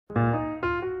This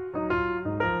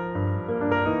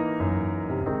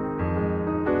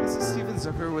is Stephen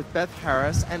Zucker with Beth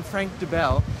Harris and Frank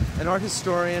DeBell, an art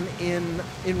historian in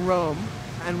Rome.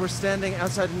 And we're standing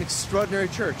outside an extraordinary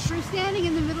church. We're standing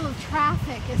in the middle of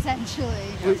traffic, essentially.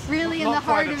 Really in the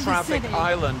heart of the city. Not quite a traffic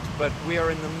island, but we are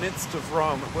in the midst of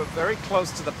Rome. We're very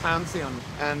close to the Pantheon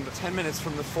and 10 minutes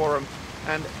from the Forum.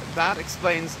 And that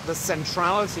explains the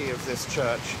centrality of this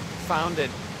church, founded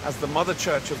as the mother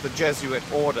church of the Jesuit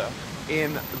order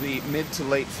in the mid to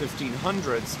late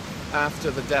 1500s after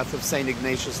the death of St.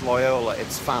 Ignatius Loyola,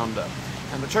 its founder.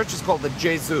 And the church is called the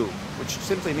Gesù, which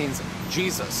simply means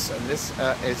Jesus, and this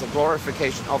is a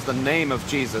glorification of the name of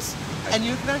Jesus. And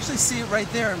you can actually see it right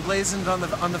there emblazoned on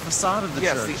the facade of the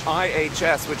church. Yes, the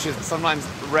IHS, which is sometimes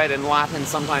read in Latin,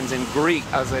 sometimes in Greek,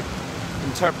 as an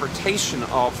interpretation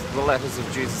of the letters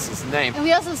of Jesus' name. And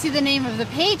we also see the name of the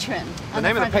patron. The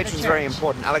name of the patron is very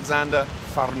important, Alexander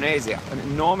Farnese, an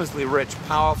enormously rich,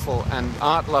 powerful, and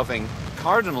art-loving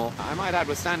cardinal. I might add,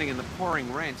 we're standing in the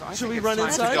pouring rain, so Should we run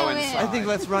inside? Go inside? I think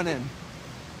let's run in.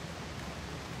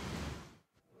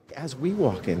 As we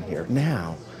walk in here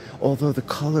now, although the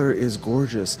color is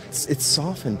gorgeous, it's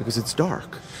softened because it's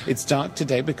dark. It's dark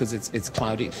today because it's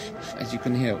cloudy. As you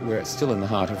can hear, we're still in the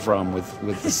heart of Rome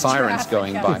with the sirens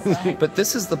going by. But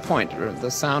this is the point.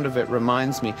 The sound of it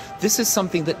reminds me, this is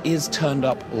something that is turned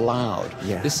up loud.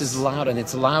 Yes. This is loud, and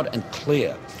it's loud and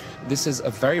clear. This is a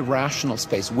very rational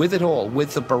space. With it all,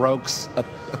 with the Baroque's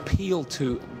appeal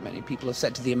to, many people have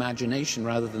said, to the imagination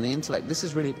rather than the intellect, this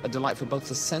is really a delight for both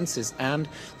the senses and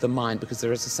the mind, because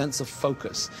there is a sense of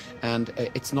focus, and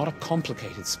it's not a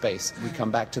complicated space. We come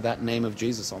back to that name of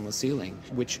Jesus on the ceiling,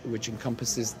 which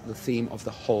encompasses the theme of the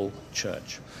whole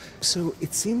church. So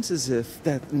it seems as if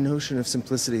that notion of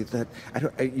simplicity, that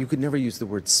you could never use the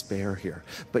word spare here,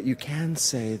 but you can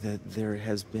say that there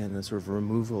has been a sort of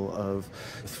removal of,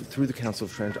 through the Council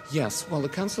of Trent. Yes, well, the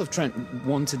Council of Trent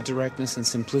wanted directness and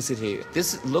simplicity.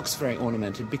 This looks very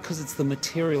ornamented because it's the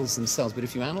materials themselves, but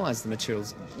if you analyze the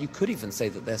materials, you could even say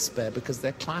that they're spare because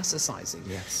they're classicizing.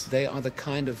 Yes. They are the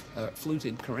kind of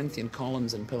fluted Corinthian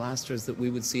columns and pilasters that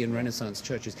we would see in Renaissance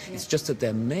churches. Yeah. It's just that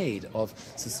they're made of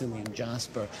Sicilian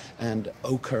jasper and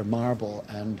ochre marble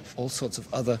and all sorts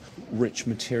of other rich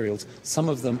materials. Some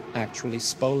of them actually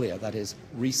spolia, that is,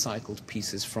 recycled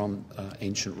pieces from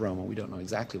ancient Rome. We don't know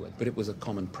exactly what, but it was a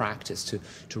common practice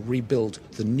to rebuild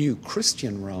the new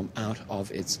Christian Rome out of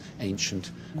its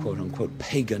ancient, quote-unquote,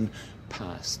 pagan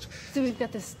past. So we've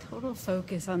got this total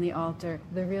focus on the altar,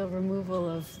 the real removal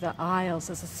of the aisles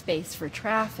as a space for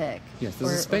traffic. Yes,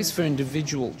 there's a space for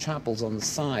individual chapels on the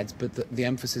sides, but the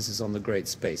emphasis is on the great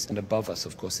space. And above us,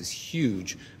 of course, this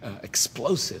huge,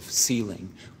 explosive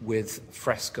ceiling with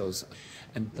frescoes.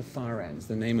 And the far ends,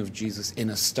 the name of Jesus in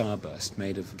a starburst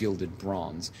made of gilded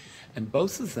bronze. And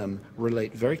both of them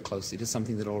relate very closely to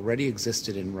something that already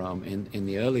existed in Rome in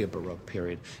the earlier Baroque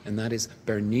period, and that is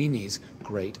Bernini's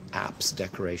great apse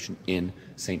decoration in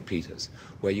St. Peter's,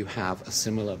 where you have a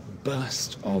similar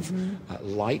burst of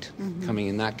light coming,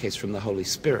 in that case, from the Holy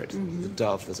Spirit. The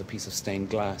dove, there's a piece of stained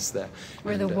glass there.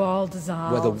 Where the wall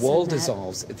dissolves. Where the wall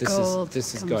dissolves.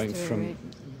 This is going through, from right?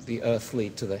 The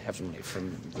earthly to the heavenly,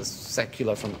 from the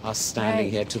secular, from us standing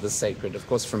here, to the sacred, of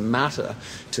course, from matter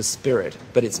to spirit.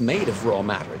 But it's made of raw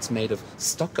matter. It's made of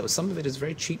stucco. Some of it is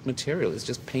very cheap material. It's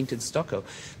just painted stucco.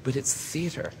 But it's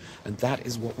theater, and that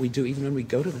is what we do. Even when we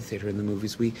go to the theater in the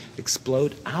movies, we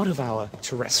explode out of our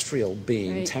terrestrial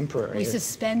being, temporary. We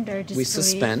suspend our disbelief. We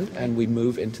suspend, and we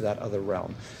move into that other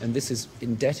realm. And this is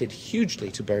indebted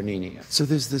hugely to Bernini. So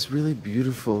there's this really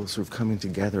beautiful sort of coming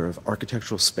together of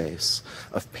architectural space,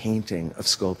 of painting, of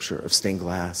sculpture, of stained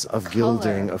glass, of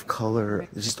gilding, of color.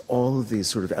 Just all of these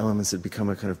sort of elements that become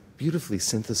a kind of beautifully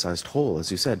synthesized whole,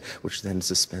 as you said, which then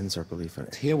suspends our belief in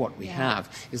it. Here what we have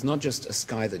is not just a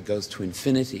sky that goes to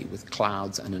infinity with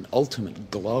clouds and an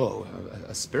ultimate glow,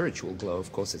 a spiritual glow.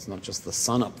 Of course, it's not just the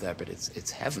sun up there, but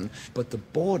it's heaven. But the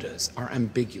borders are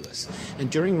ambiguous. And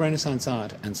during Renaissance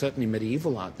art, and certainly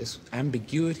medieval art, this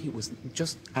ambiguity was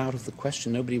just out of the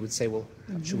question. Nobody would say, well,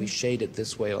 should we shade it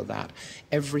this way or that?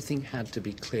 Everything had to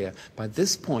be clear. By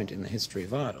this point in the history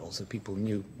of art, also people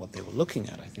knew what they were looking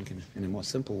at, I think, in a more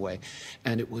simple way.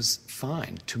 And it was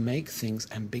fine to make things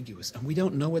ambiguous. And we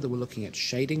don't know whether we're looking at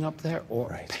shading up there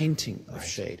or painting of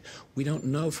shade. We don't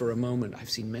know for a moment. I've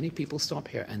seen many people stop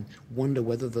here and wonder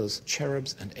whether those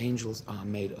cherubs and angels are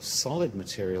made of solid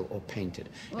material or painted.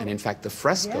 And in fact, the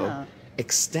fresco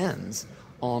extends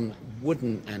on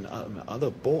wooden and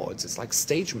other boards. It's like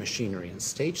stage machinery and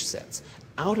stage sets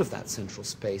out of that central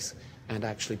space and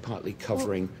actually partly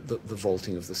covering the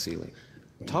vaulting of the ceiling.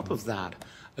 On top of that,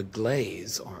 a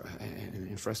glaze, or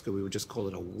in fresco we would just call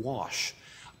it a wash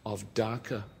of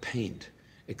darker paint,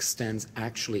 extends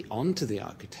actually onto the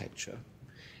architecture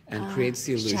and creates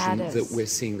the illusion shadows. that we're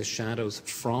seeing the shadows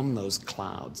from those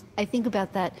clouds. I think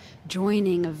about that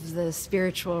joining of the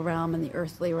spiritual realm and the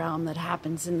earthly realm that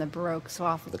happens in the Baroque so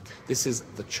often. This is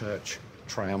the church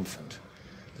triumphant.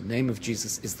 The name of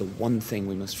Jesus is the one thing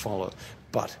we must follow.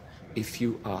 But if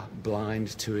you are blind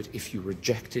to it, if you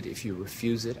reject it, if you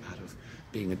refuse it out of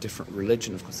being a different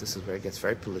religion, of course this is where it gets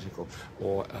very political,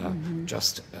 or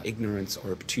just ignorance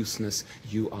or obtuseness,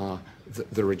 you are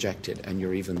the rejected, and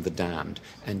you're even the damned,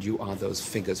 and you are those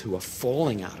figures who are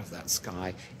falling out of that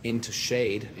sky into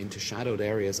shade, into shadowed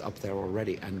areas up there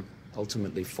already, and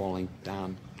ultimately falling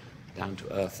down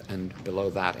to earth, and below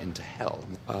that into hell.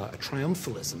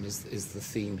 Triumphalism is the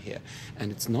theme here, and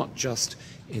it's not just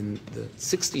in the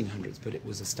 1600s, but it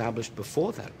was established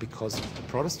before that, because the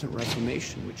Protestant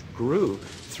Reformation, which grew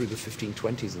through the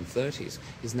 1520s and 30s,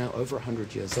 is now over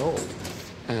 100 years old,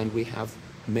 and we have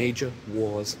major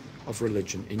wars of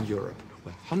religion in Europe,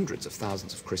 where hundreds of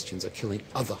thousands of Christians are killing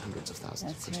other hundreds of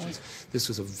thousands of Christians. Right. This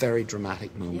was a very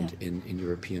dramatic moment in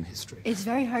European history. It's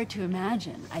very hard to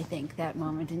imagine, I think, that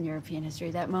moment in European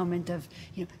history, that moment of,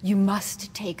 you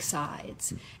must take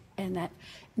sides, and that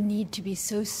need to be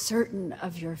so certain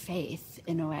of your faith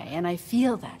in a way. And I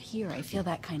feel that here. I feel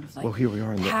that kind of here we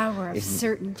are in power of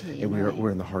certainty. And we're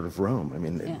in the heart of Rome. I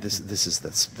mean, this is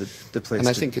the place. And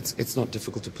I think it's not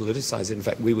difficult to politicize it. In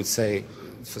fact, we would say,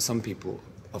 for some people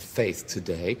of faith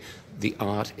today, the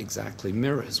art exactly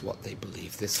mirrors what they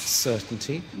believe. This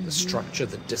certainty, the structure,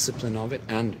 the discipline of it,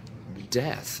 and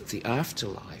death, the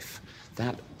afterlife,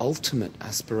 that ultimate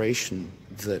aspiration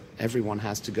that everyone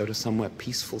has to go to somewhere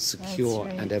peaceful, secure,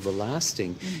 and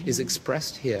everlasting, is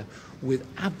expressed here with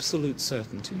absolute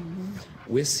certainty.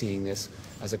 We're seeing this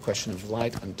as a question of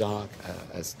light and dark,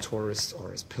 as tourists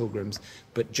or as pilgrims,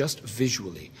 but just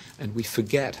visually. And we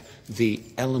forget the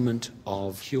element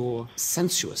of pure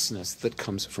sensuousness that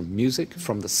comes from music,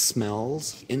 from the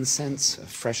smells, incense,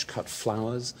 fresh cut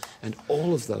flowers, and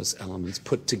all of those elements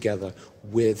put together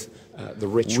with the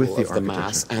ritual of the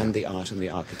Mass and the art and the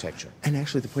architecture. And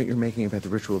actually the point you're making about the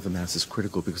ritual of the Mass is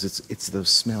critical, because it's those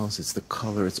smells, it's the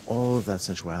color, it's all of that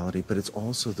sensuality, but it's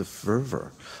also the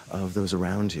fervor of those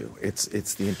around you. It's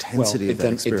the intensity of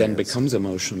that experience. It then becomes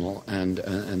emotional, and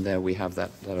there we have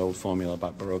that old formula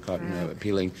about Baroque art,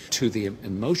 appealing to the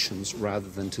emotions rather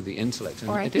than to the intellect. And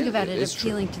or I think about it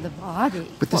appealing to the body.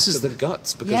 But this is to the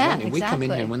guts, because when we come in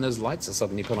here, when those lights are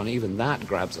suddenly put on, even that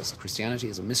grabs us. Christianity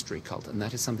is a mystery cult, and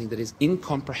that is something that is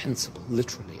incomprehensible,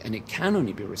 literally, and it can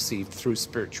only be received through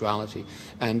spirituality,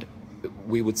 and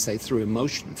we would say through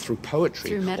emotion, through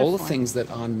poetry, all the things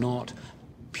that are not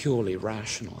purely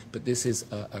rational. But this is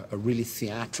a really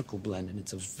theatrical blend, and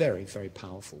it's a very, very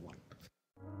powerful one.